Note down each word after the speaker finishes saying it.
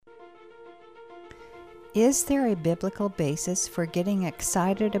Is there a biblical basis for getting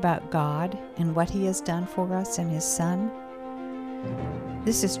excited about God and what He has done for us in His Son?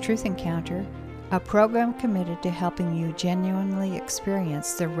 This is Truth Encounter, a program committed to helping you genuinely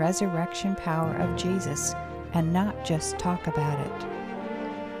experience the resurrection power of Jesus and not just talk about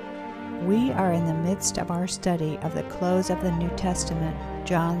it. We are in the midst of our study of the close of the New Testament,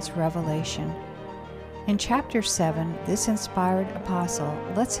 John's Revelation. In chapter 7, this inspired apostle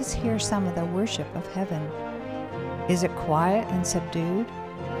lets us hear some of the worship of heaven. Is it quiet and subdued,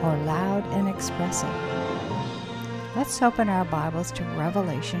 or loud and expressive? Let's open our Bibles to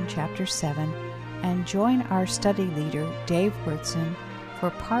Revelation chapter 7 and join our study leader, Dave Wyrtzen,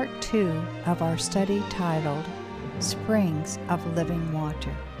 for part 2 of our study titled Springs of Living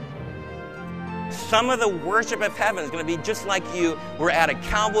Water. Some of the worship of heaven is going to be just like you were at a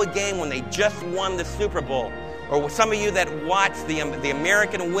Cowboy game when they just won the Super Bowl. Or some of you that watched the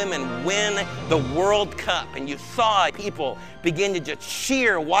American women win the World Cup and you saw people begin to just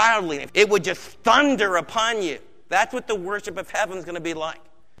cheer wildly. It would just thunder upon you. That's what the worship of heaven is going to be like.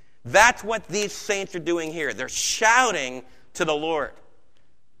 That's what these saints are doing here. They're shouting to the Lord.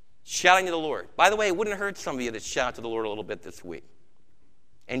 Shouting to the Lord. By the way, it wouldn't hurt some of you to shout to the Lord a little bit this week.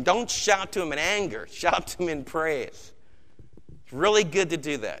 And don't shout to Him in anger. Shout to Him in praise. It's really good to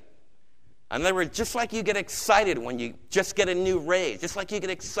do that. In other words, just like you get excited when you just get a new raise, just like you get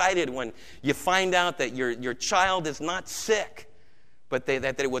excited when you find out that your child is not sick, but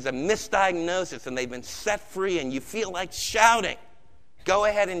that it was a misdiagnosis and they've been set free and you feel like shouting, go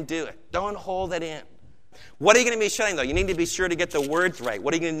ahead and do it. Don't hold it in. What are you going to be shouting, though? You need to be sure to get the words right.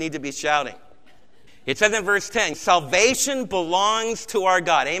 What are you going to need to be shouting? It says in verse 10, salvation belongs to our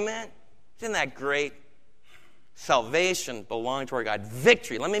God. Amen? Isn't that great? Salvation belongs to our God.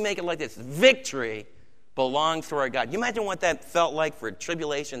 Victory. Let me make it like this. Victory belongs to our God. Can you imagine what that felt like for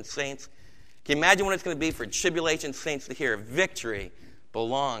tribulation saints? Can you imagine what it's going to be for tribulation saints to hear? Victory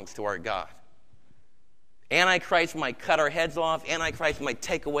belongs to our God. Antichrist might cut our heads off. Antichrist might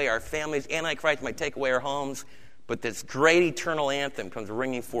take away our families. Antichrist might take away our homes. But this great eternal anthem comes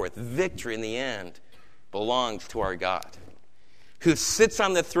ringing forth. Victory in the end belongs to our God, who sits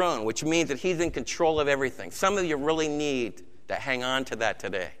on the throne, which means that He's in control of everything. Some of you really need to hang on to that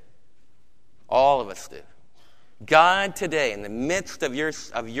today. All of us do. God today, in the midst of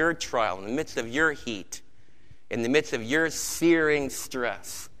your trial, in the midst of your heat, in the midst of your searing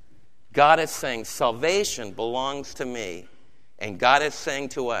stress, God is saying, salvation belongs to me. And God is saying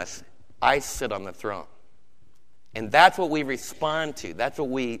to us, I sit on the throne. And that's what we respond to. That's what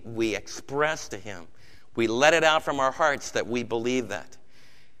we express to Him. We let it out from our hearts that we believe that.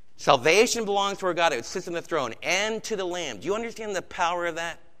 Salvation belongs to our God who sits on the throne and to the Lamb. Do you understand the power of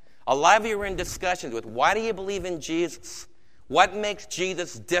that? A lot of you are in discussions with, why do you believe in Jesus? What makes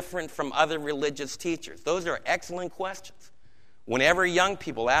Jesus different from other religious teachers? Those are excellent questions. Whenever young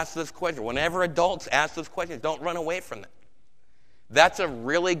people ask this question, whenever adults ask those questions, don't run away from them. That's a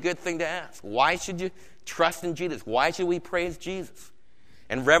really good thing to ask. Why should you trust in Jesus? Why should we praise Jesus?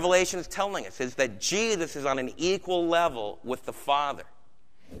 And Revelation is telling us is that Jesus is on an equal level with the Father.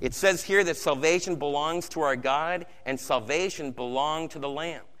 It says here that salvation belongs to our God and salvation belongs to the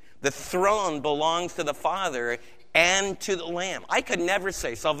Lamb. The throne belongs to the Father and to the Lamb. I could never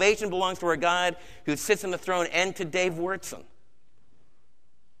say salvation belongs to our God who sits on the throne and to Dave Wyrtzen.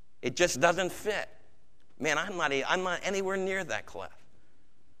 It just doesn't fit. Man, I'm not anywhere near that clef.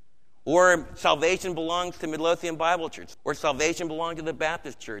 Or salvation belongs to Midlothian Bible Church. Or salvation belongs to the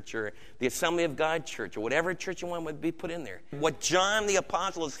Baptist Church or the Assembly of God Church or whatever church you want to be put in there. What John the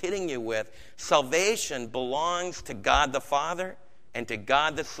Apostle is hitting you with, salvation belongs to God the Father and to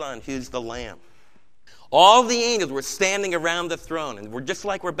God the Son, who's the Lamb. All the angels were standing around the throne. And we're just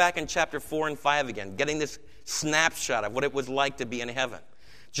like we're back in chapter 4 and 5 again, getting this snapshot of what it was like to be in heaven.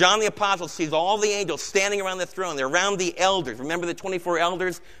 John the Apostle sees all the angels standing around the throne. They're around the elders. Remember the 24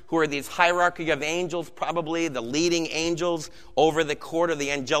 elders who are these hierarchy of angels, probably the leading angels over the court of the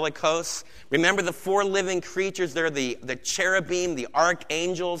angelic hosts. Remember the 4 living creatures. They're the cherubim, the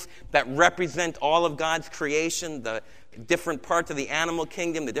archangels that represent all of God's creation, the different parts of the animal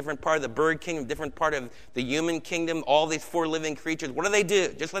kingdom, the different part of the bird kingdom, different part of the human kingdom, all these 4 living creatures. What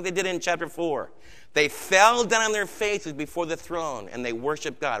do? Just like they did in chapter 4. They fell down on their faces before the throne and they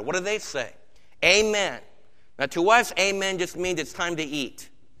worshiped God. What do they say? Amen. Now to us, amen just means it's time to eat.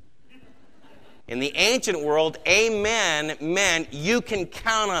 In the ancient world, amen meant you can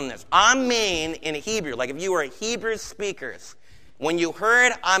count on this. Amen in Hebrew, like if you were Hebrew speakers, when you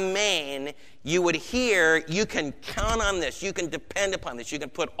heard amen, you would hear you can count on this, you can depend upon this, you can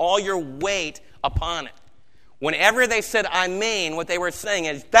put all your weight upon it. Whenever they said amen, what they were saying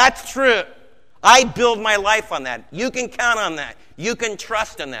is, that's true. I build my life on that. You can count on that. You can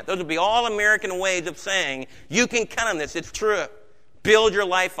trust in that. Those would be all American ways of saying, you can count on this. It's true. Build your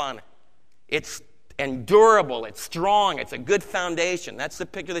life on it. It's endurable. It's strong. It's a good foundation. That's the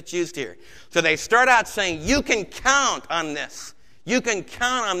picture that's used here. So they start out saying, you can count on this. You can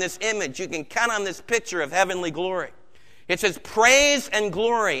count on this image. You can count on this picture of heavenly glory. It says, praise and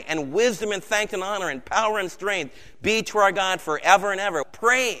glory and wisdom and thanks and honor and power and strength be to our God forever and ever.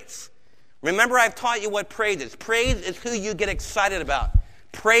 Praise. Remember, I've taught you what praise is. Praise is who you get excited about.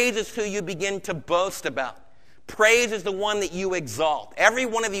 Praise is who you begin to boast about. Praise is the one that you exalt. Every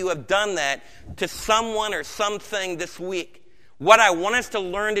one of you have done that to someone or something this week. What I want us to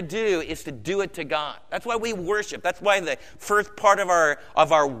learn to do is to do it to God. That's why we worship. That's why the first part of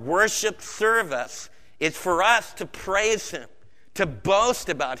our worship service is for us to praise Him, to boast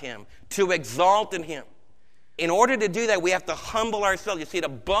about Him, to exalt in Him. In order to do that, we have to humble ourselves. You see, to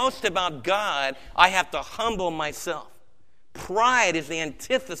boast about God, I have to humble myself. Pride is the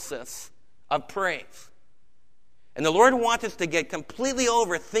antithesis of praise. And the Lord wants us to get completely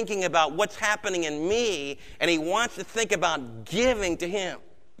over thinking about what's happening in me, and He wants to think about giving to Him.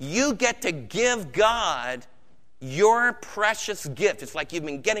 You get to give God your precious gift. It's like you've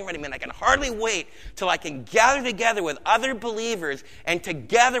been getting ready. Man, I can hardly wait till I can gather together with other believers, and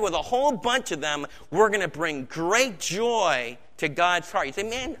together with a whole bunch of them, we're going to bring great joy to God's heart. You say,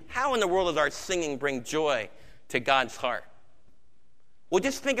 man, how in the world does our singing bring joy to God's heart? Well,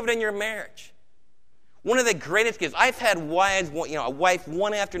 just think of it in your marriage. One of the greatest gifts, I've had wives, a wife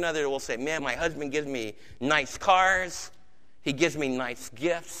one after another that will say, man, my husband gives me nice cars. He gives me nice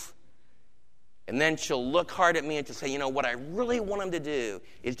gifts. And then she'll look hard at me and she'll say, what I really want him to do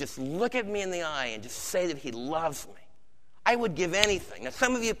is just look at me in the eye and just say that he loves me. I would give anything. Now,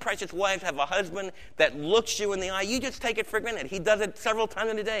 some of you precious wives have a husband that looks you in the eye. You just take it for granted. He does it several times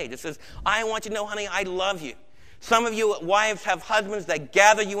in a day. He just says, I want you to know, honey, I love you. Some of you wives have husbands that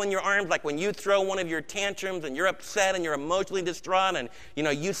gather you in your arms, like when you throw one of your tantrums and you're upset and you're emotionally distraught and,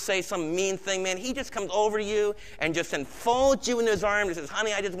 you say some mean thing, man, he just comes over to you and just enfolds you in his arms and says,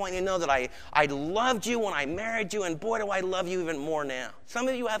 honey, I just want you to know that I loved you when I married you, and boy, do I love you even more now. Some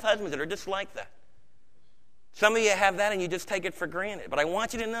of you have husbands that are just like that. Some of you have that and you just take it for granted. But I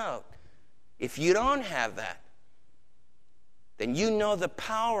want you to know, if you don't have that, then you know the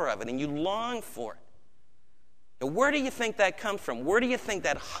power of it and you long for it. Now, where do you think that comes from? Where do you think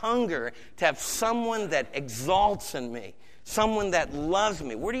that hunger to have someone that exalts in me, someone that loves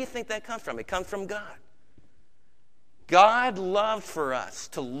me, where do you think that comes from? It comes from God. God loves for us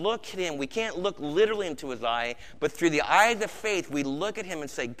to look at Him. We can't look literally into His eye, but through the eyes of faith, we look at Him and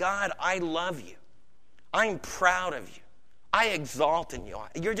say, God, I love you. I'm proud of you. I exalt in you.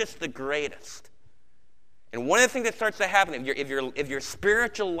 You're just the greatest. And one of the things that starts to happen, if your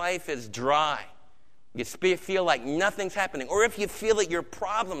spiritual life is dry, you feel like nothing's happening, or if you feel that your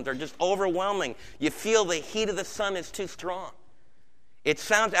problems are just overwhelming, you feel the heat of the sun is too strong. It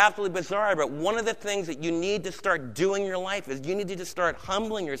sounds absolutely bizarre, but one of the things that you need to start doing in your life is you need to just start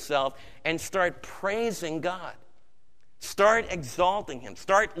humbling yourself and start praising God. Start exalting Him.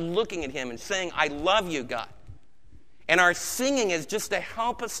 Start looking at Him and saying, I love you, God. And our singing is just to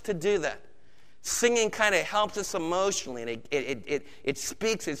help us to do that. Singing kind of helps us emotionally, and it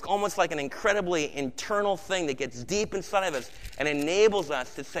speaks. It's almost like an incredibly internal thing that gets deep inside of us and enables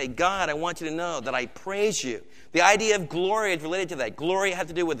us to say, God, I want you to know that I praise you. The idea of glory is related to that. Glory has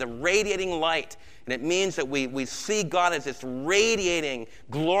to do with the radiating light, and it means that we see God as this radiating,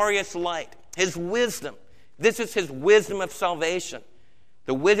 glorious light. His wisdom. This is His wisdom of salvation.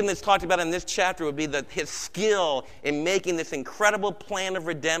 The wisdom that's talked about in this chapter would be His skill in making this incredible plan of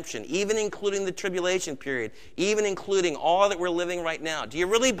redemption, even including the tribulation period, even including all that we're living right now. Do you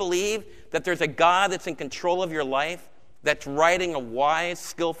really believe that there's a God that's in control of your life, that's writing a wise,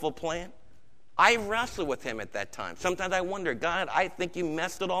 skillful plan? I wrestle with Him at that time. Sometimes I wonder, God, I think you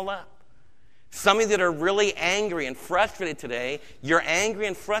messed it all up. Some of you that are really angry and frustrated today, you're angry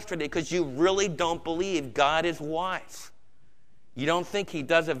and frustrated because you really don't believe God is wise. You don't think He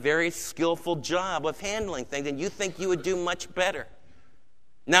does a very skillful job of handling things, and you think you would do much better.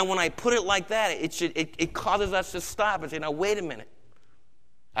 Now, when I put it like that, it causes us to stop and say, now, wait a minute.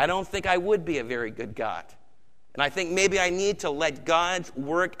 I don't think I would be a very good God. And I think maybe I need to let God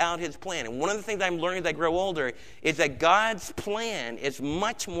work out His plan. And one of the things I'm learning as I grow older is that God's plan is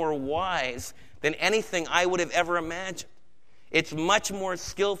much more wise than anything I would have ever imagined. It's much more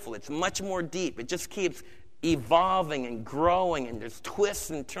skillful. It's much more deep. It just keeps evolving and growing, and there's twists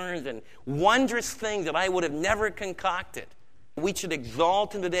and turns and wondrous things that I would have never concocted. We should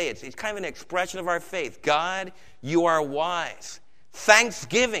exalt Him today. It's kind of an expression of our faith. God, you are wise.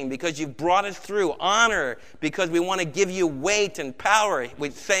 Thanksgiving because you've brought us through. Honor because we want to give you weight and power.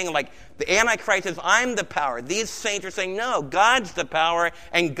 We're saying like the Antichrist says, I'm the power. These saints are saying, no, God's the power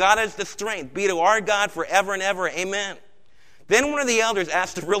and God is the strength. Be to our God forever and ever. Amen. Then one of the elders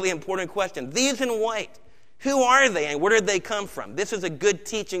asked a really important question. These in white, who are they and where did they come from? This is a good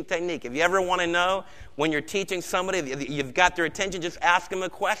teaching technique. If you ever want to know when you're teaching somebody, you've got their attention, just ask them a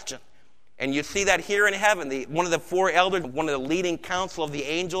question. And you see that here in heaven. One of the four elders, one of the leading council of the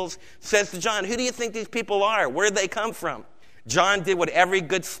angels, says to John, who do you think these people are? Where did they come from? John did what every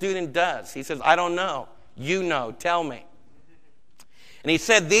good student does. He says, I don't know. You know. Tell me. And he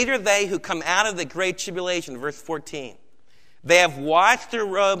said, these are they who come out of the great tribulation, verse 14. They have washed their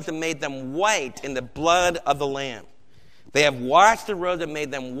robes and made them white in the blood of the Lamb. They have washed their robes and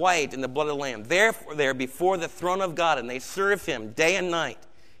made them white in the blood of the Lamb. Therefore, they are before the throne of God, and they serve him day and night.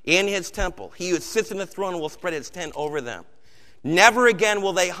 In his temple, he who sits in the throne will spread his tent over them. Never again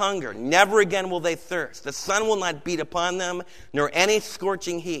will they hunger. Never again will they thirst. The sun will not beat upon them, nor any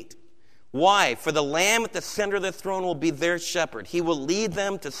scorching heat. Why? For the Lamb at the center of the throne will be their shepherd. He will lead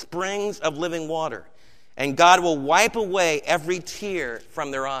them to springs of living water. And God will wipe away every tear from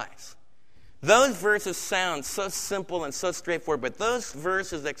their eyes. Those verses sound so simple and so straightforward, but those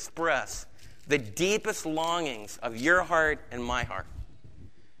verses express the deepest longings of your heart and my heart.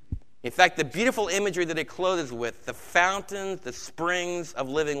 In fact, the beautiful imagery that it closes with, the fountains, the springs of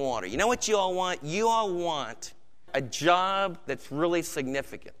living water. You know what you all want? You all want a job that's really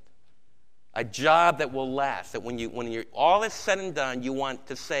significant. A job that will last. That when you're all is said and done, you want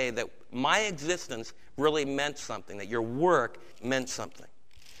to say that my existence really meant something. That your work meant something.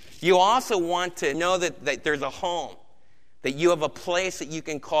 You also want to know that there's a home. That you have a place that you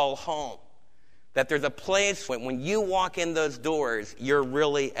can call home. That there's a place when you walk in those doors, you're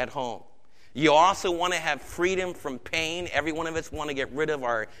really at home. You also want to have freedom from pain. Every one of us want to get rid of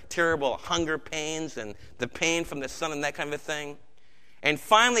our terrible hunger pains and the pain from the sun and that kind of a thing. And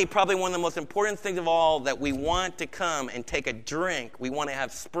finally, probably one of the most important things of all, that we want to come and take a drink. We want to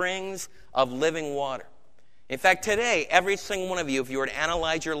have springs of living water. In fact, today, every single one of you, if you were to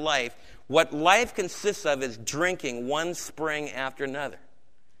analyze your life, what life consists of is drinking one spring after another.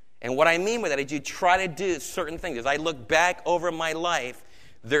 And what I mean by that is you try to do certain things. As I look back over my life,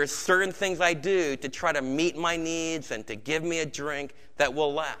 there's certain things I do to try to meet my needs and to give me a drink that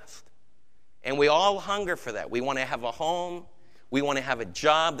will last. And we all hunger for that. We want to have a home. We want to have a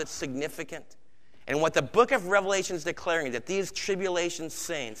job that's significant. And what the book of Revelation is declaring is that these tribulation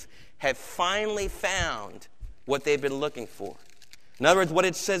saints have finally found what they've been looking for. In other words, what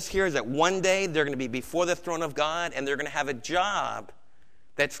it says here is that one day they're going to be before the throne of God and they're going to have a job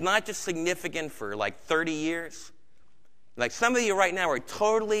that's not just significant for like 30 years. Like some of you right now are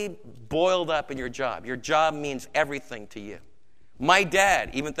totally boiled up in your job. Your job means everything to you. My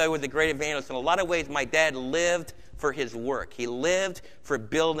dad, even though he was a great evangelist, in a lot of ways my dad lived for his work. He lived for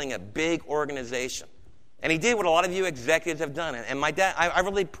building a big organization. And he did what a lot of you executives have done. And my dad, I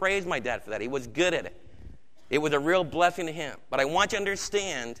really praise my dad for that. He was good at it. It was a real blessing to him. But I want you to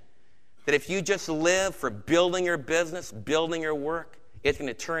understand that if you just live for building your business, building your work, it's going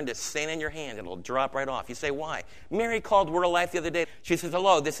to turn to sand in your hand. It'll drop right off. You say, why? Mary called Word of Life the other day. She says,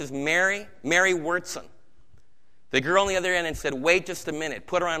 hello, this is Mary Wurtson. The girl on the other end and said, wait just a minute.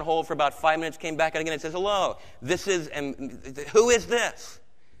 Put her on hold for about 5 minutes, came back again and says, hello, this is, who is this?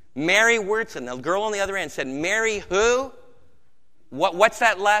 Mary Wurtson. The girl on the other end said, Mary who? What's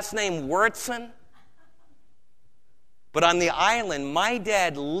that last name, Wurtson? But on the island, my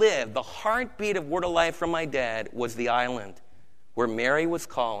dad lived. The heartbeat of Word of Life from my dad was the island where Mary was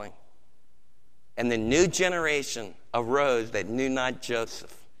calling. And the new generation arose that knew not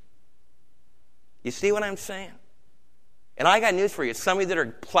Joseph. You see what I'm saying? And I got news for you. Some of you that are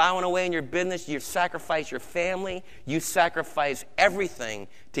plowing away in your business, you sacrifice your family, you sacrifice everything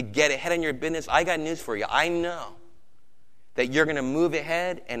to get ahead in your business. I got news for you. I know that you're going to move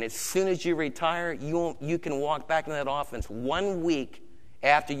ahead, and as soon as you retire, you can walk back into that office 1 week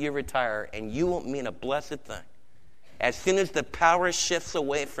after you retire, and you won't mean a blessed thing. As soon as the power shifts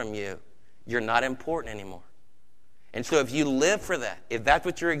away from you, you're not important anymore. And so if you live for that, if that's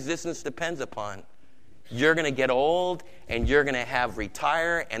what your existence depends upon, you're going to get old and you're going to have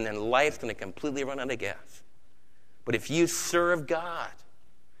retire, and then life's going to completely run out of gas. But if you serve God,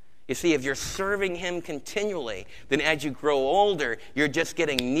 You see, if you're serving him continually, then as you grow older, you're just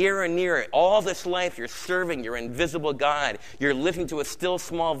getting nearer and nearer. All this life, you're serving your invisible God. You're listening to a still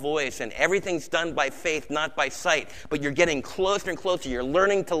small voice, and everything's done by faith, not by sight. But you're getting closer and closer. You're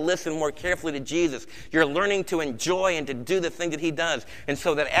learning to listen more carefully to Jesus. You're learning to enjoy and to do the thing that he does. And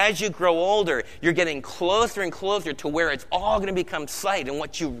so that as you grow older, you're getting closer and closer to where it's all going to become sight. And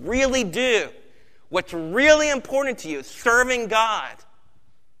what you really do, what's really important to you, serving God,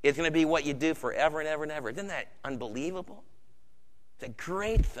 is going to be what you do forever and ever and ever. Isn't that unbelievable? It's a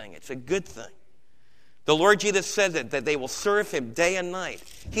great thing. It's a good thing. The Lord Jesus said that they will serve him day and night.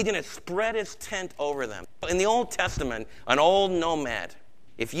 He's going to spread his tent over them. In the Old Testament, an old nomad,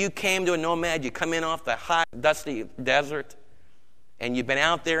 if you came to a nomad, you come in off the hot, dusty desert, and you've been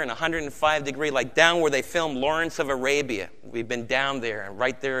out there in 105 degrees, like down where they filmed Lawrence of Arabia. We've been down there, and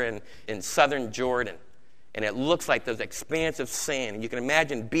right there in southern Jordan. And it looks like those expanse of sand. And you can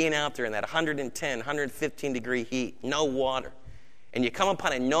imagine being out there in that 110, 115 degree heat, no water. And you come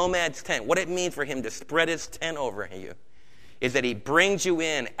upon a nomad's tent. What it means for him to spread his tent over you is that he brings you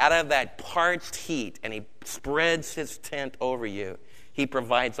in out of that parched heat, and he spreads his tent over you. He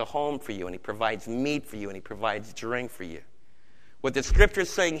provides a home for you, and he provides meat for you, and he provides drink for you. What the scripture is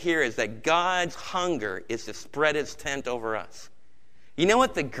saying here is that God's hunger is to spread his tent over us. You know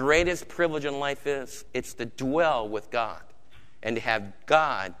what the greatest privilege in life is? It's to dwell with God and to have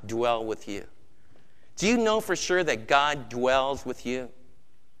God dwell with you. Do you know for sure that God dwells with you?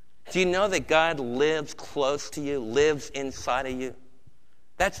 Do you know that God lives close to you, lives inside of you?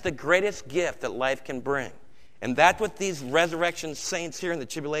 That's the greatest gift that life can bring. And that's what these resurrection saints here in the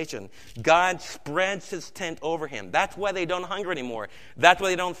tribulation, God spreads his tent over him. That's why they don't hunger anymore. That's why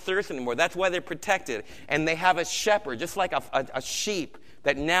they don't thirst anymore. That's why they're protected. And they have a shepherd, just like a sheep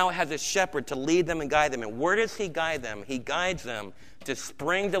that now has a shepherd to lead them and guide them. And where does he guide them? He guides them to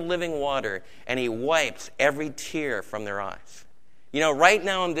springs of living water, and he wipes every tear from their eyes. You know, right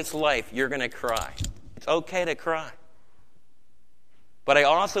now in this life, you're going to cry. It's okay to cry. But I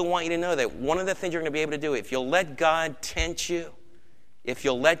also want you to know that one of the things you're going to be able to do, if you'll let God tent you, if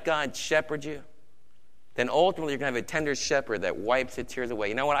you'll let God shepherd you, then ultimately you're going to have a tender shepherd that wipes the tears away.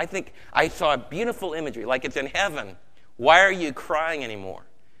 You know what? I think I saw a beautiful imagery, like it's in heaven. Why are you crying anymore?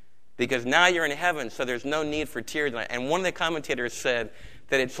 Because now you're in heaven, so there's no need for tears. And one of the commentators said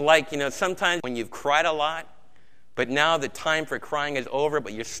that it's like, you know, sometimes when you've cried a lot, but now the time for crying is over,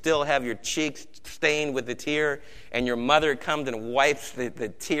 but you still have your cheeks stained with the tear, and your mother comes and wipes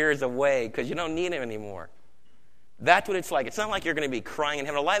the tears away because you don't need them anymore. That's what it's like. It's not like you're going to be crying in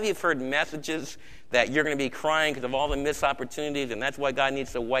heaven. A lot of you have heard messages that you're going to be crying because of all the missed opportunities, and that's why God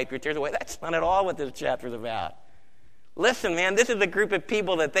needs to wipe your tears away. That's not at all what this chapter is about. Listen, man, this is a group of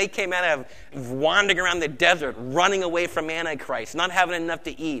people that they came out of wandering around the desert, running away from Antichrist, not having enough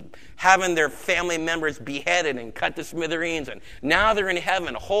to eat, having their family members beheaded and cut to smithereens, and now they're in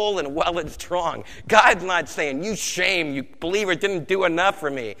heaven, whole and well and strong. God's not saying, you shame, you believers didn't do enough for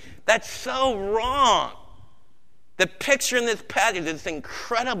me. That's so wrong. The picture in this passage is this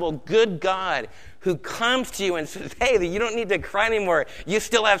incredible good God who comes to you and says, hey, you don't need to cry anymore. You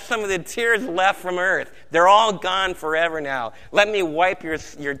still have some of the tears left from earth. They're all gone forever now. Let me wipe your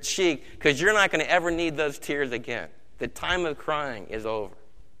cheek because you're not going to ever need those tears again. The time of crying is over.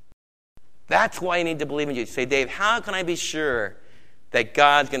 That's why you need to believe in Jesus. Say, Dave, how can I be sure that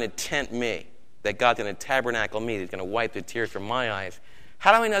God's going to tent me, that God's going to tabernacle me, that he's going to wipe the tears from my eyes?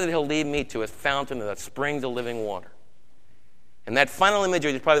 How do I know that he'll lead me to a fountain of the springs of living water? And that final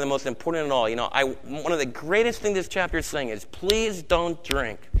imagery is probably the most important of all. You know, one of the greatest things this chapter is saying is, please don't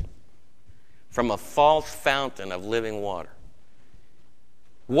drink from a false fountain of living water.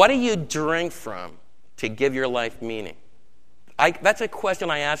 What do you drink from to give your life meaning? That's a question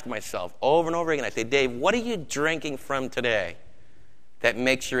I ask myself over and over again. I say, Dave, what are you drinking from today that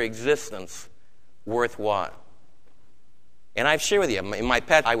makes your existence worthwhile? And I've shared with you, in my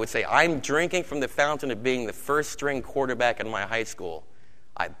past, I would say, I'm drinking from the fountain of being the first-string quarterback in my high school.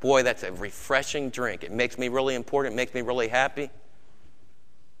 Boy, that's a refreshing drink. It makes me really important. It makes me really happy.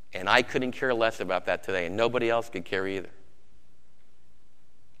 And I couldn't care less about that today, and nobody else could care either.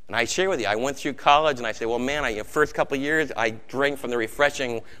 And I share with you, I went through college, and I say, well, man, the first couple of years, I drank from the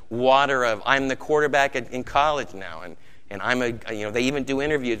refreshing water of I'm the quarterback in college now, and they even do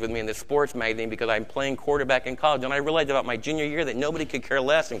interviews with me in the sports magazine because I'm playing quarterback in college. And I realized about my junior year that nobody could care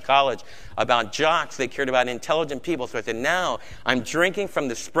less in college about jocks. They cared about intelligent people. So I said, now I'm drinking from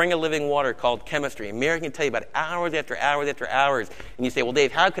the spring of living water called chemistry. And Mary can tell you about hours after hours after hours. And you say, well,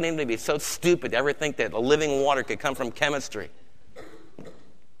 Dave, how can anybody be so stupid to ever think that a living water could come from chemistry?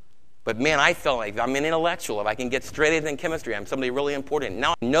 But man, I felt like I'm an intellectual. If I can get straight A's in chemistry, I'm somebody really important.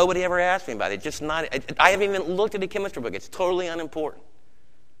 Now, nobody ever asked me about it. I haven't even looked at a chemistry book. It's totally unimportant.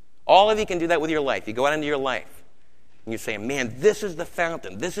 All of you can do that with your life. You go out into your life, and you say, man, this is the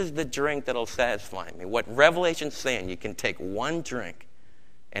fountain. This is the drink that'll satisfy me. What Revelation's saying, you can take one drink,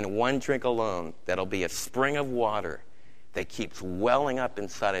 and one drink alone, that'll be a spring of water that keeps welling up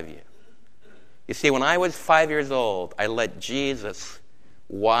inside of you. You see, when I was 5 years old, I let Jesus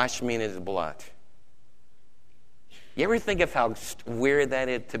wash me in his blood. You ever think of how weird that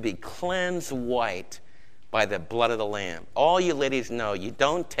is, to be cleansed white by the blood of the Lamb? All you ladies know, you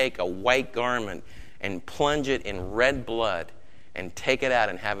don't take a white garment and plunge it in red blood and take it out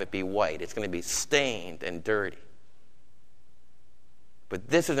and have it be white. It's going to be stained and dirty. But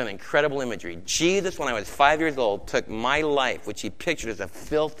this is an incredible imagery. Jesus, when I was 5 years old, took my life, which he pictured as a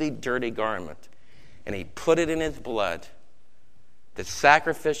filthy, dirty garment, and he put it in his blood, the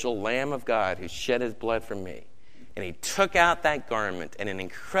sacrificial Lamb of God who shed his blood for me. And he took out that garment, and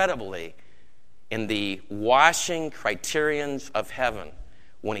incredibly, in the washing criterions of heaven,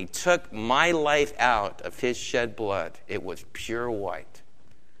 when he took my life out of his shed blood, it was pure white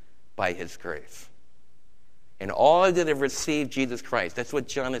by his grace. And all that have received Jesus Christ, that's what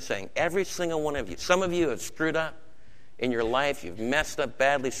John is saying. Every single one of you. Some of you have screwed up in your life. You've messed up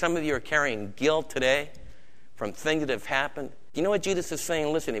badly. Some of you are carrying guilt today from things that have happened. You know what Jesus is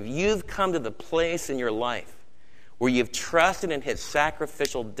saying? Listen, if you've come to the place in your life where you've trusted in his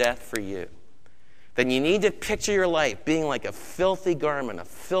sacrificial death for you, then you need to picture your life being like a filthy garment, a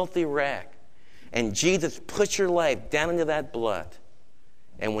filthy rag. And Jesus puts your life down into that blood.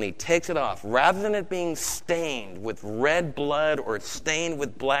 And when he takes it off, rather than it being stained with red blood or stained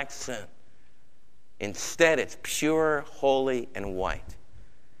with black sin, instead it's pure, holy, and white.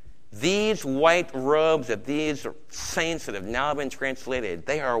 These white robes of these saints that have now been translated,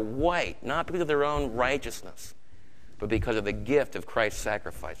 they are white, not because of their own righteousness, but because of the gift of Christ's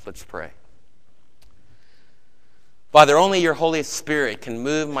sacrifice. Let's pray. Father, only your Holy Spirit can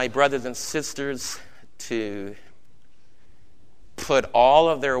move my brothers and sisters to put all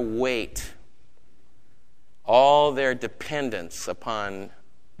of their weight, all their dependence upon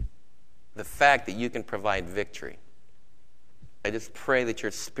the fact that you can provide victory. I just pray that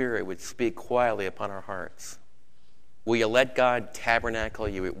your Spirit would speak quietly upon our hearts. Will you let God tabernacle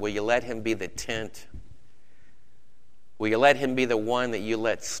you? Will you let him be the tent? Will you let him be the one that you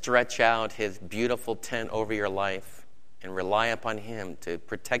let stretch out his beautiful tent over your life and rely upon him to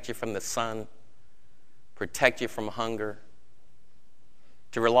protect you from the sun, protect you from hunger,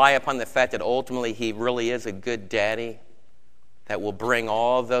 to rely upon the fact that ultimately he really is a good daddy that will bring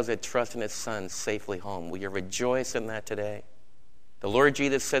all those that trust in his son safely home? Will you rejoice in that today? The Lord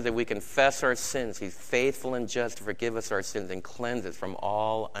Jesus says that we confess our sins. He's faithful and just to forgive us our sins and cleanse us from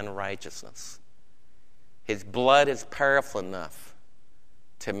all unrighteousness. His blood is powerful enough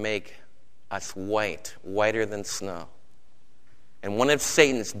to make us white, whiter than snow. And one of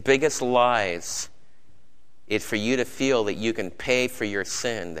Satan's biggest lies is for you to feel that you can pay for your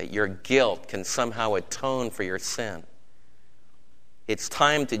sin, that your guilt can somehow atone for your sin. It's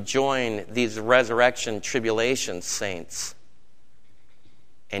time to join these resurrection tribulation saints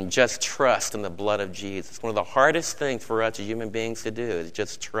and just trust in the blood of Jesus. One of the hardest things for us as human beings to do is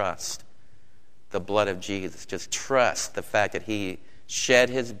just trust the blood of Jesus. Just trust the fact that he shed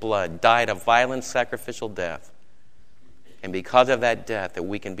his blood, died a violent sacrificial death, and because of that death that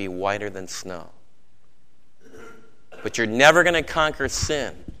we can be whiter than snow. But you're never going to conquer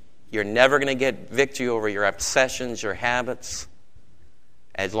sin. You're never going to get victory over your obsessions, your habits,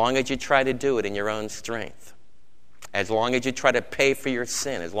 as long as you try to do it in your own strength. As long as you try to pay for your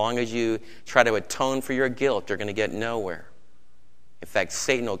sin, as long as you try to atone for your guilt, you're going to get nowhere. In fact,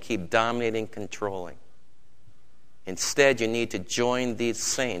 Satan will keep dominating, controlling. Instead, you need to join these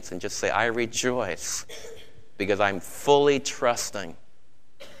saints and just say, I rejoice because I'm fully trusting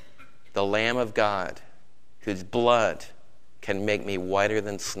the Lamb of God whose blood can make me whiter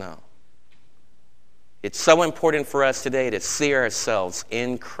than snow. It's so important for us today to see ourselves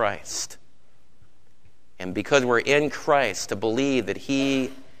in Christ. And because we're in Christ, to believe that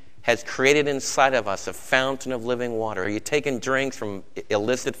he has created inside of us a fountain of living water. Are you taking drinks from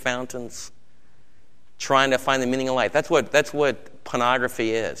illicit fountains? Trying to find the meaning of life. That's what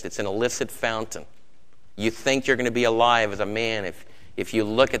pornography is. It's an illicit fountain. You think you're going to be alive as a man if you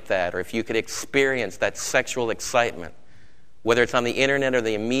look at that, or if you could experience that sexual excitement. Whether it's on the internet or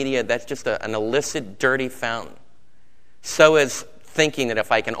the media, that's just an illicit, dirty fountain. So is thinking that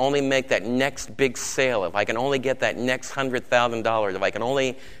if I can only make that next big sale, if I can only get that next $100,000, if I can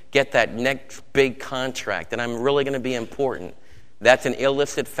only get that next big contract, then I'm really going to be important. That's an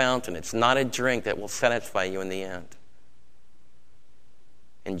illicit fountain. It's not a drink that will satisfy you in the end.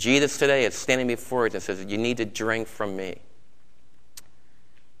 And Jesus today is standing before us and says, you need to drink from me.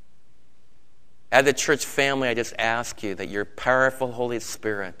 As a church family, I just ask you that your powerful Holy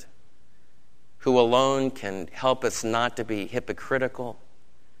Spirit, who alone can help us not to be hypocritical,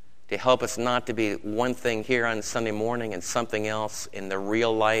 to help us not to be one thing here on Sunday morning and something else in the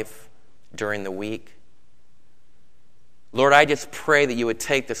real life during the week. Lord, I just pray that you would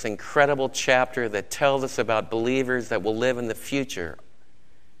take this incredible chapter that tells us about believers that will live in the future,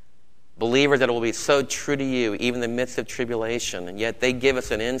 believers that will be so true to you even in the midst of tribulation, and yet they give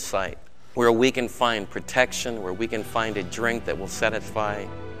us an insight where we can find protection, where we can find a drink that will satisfy.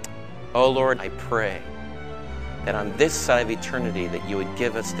 Oh Lord, I pray that on this side of eternity that you would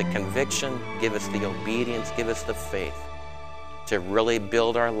give us the conviction, give us the obedience, give us the faith to really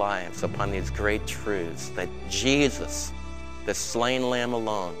build our lives upon these great truths that Jesus, the slain Lamb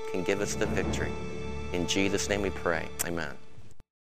alone, can give us the victory. In Jesus' name we pray. Amen.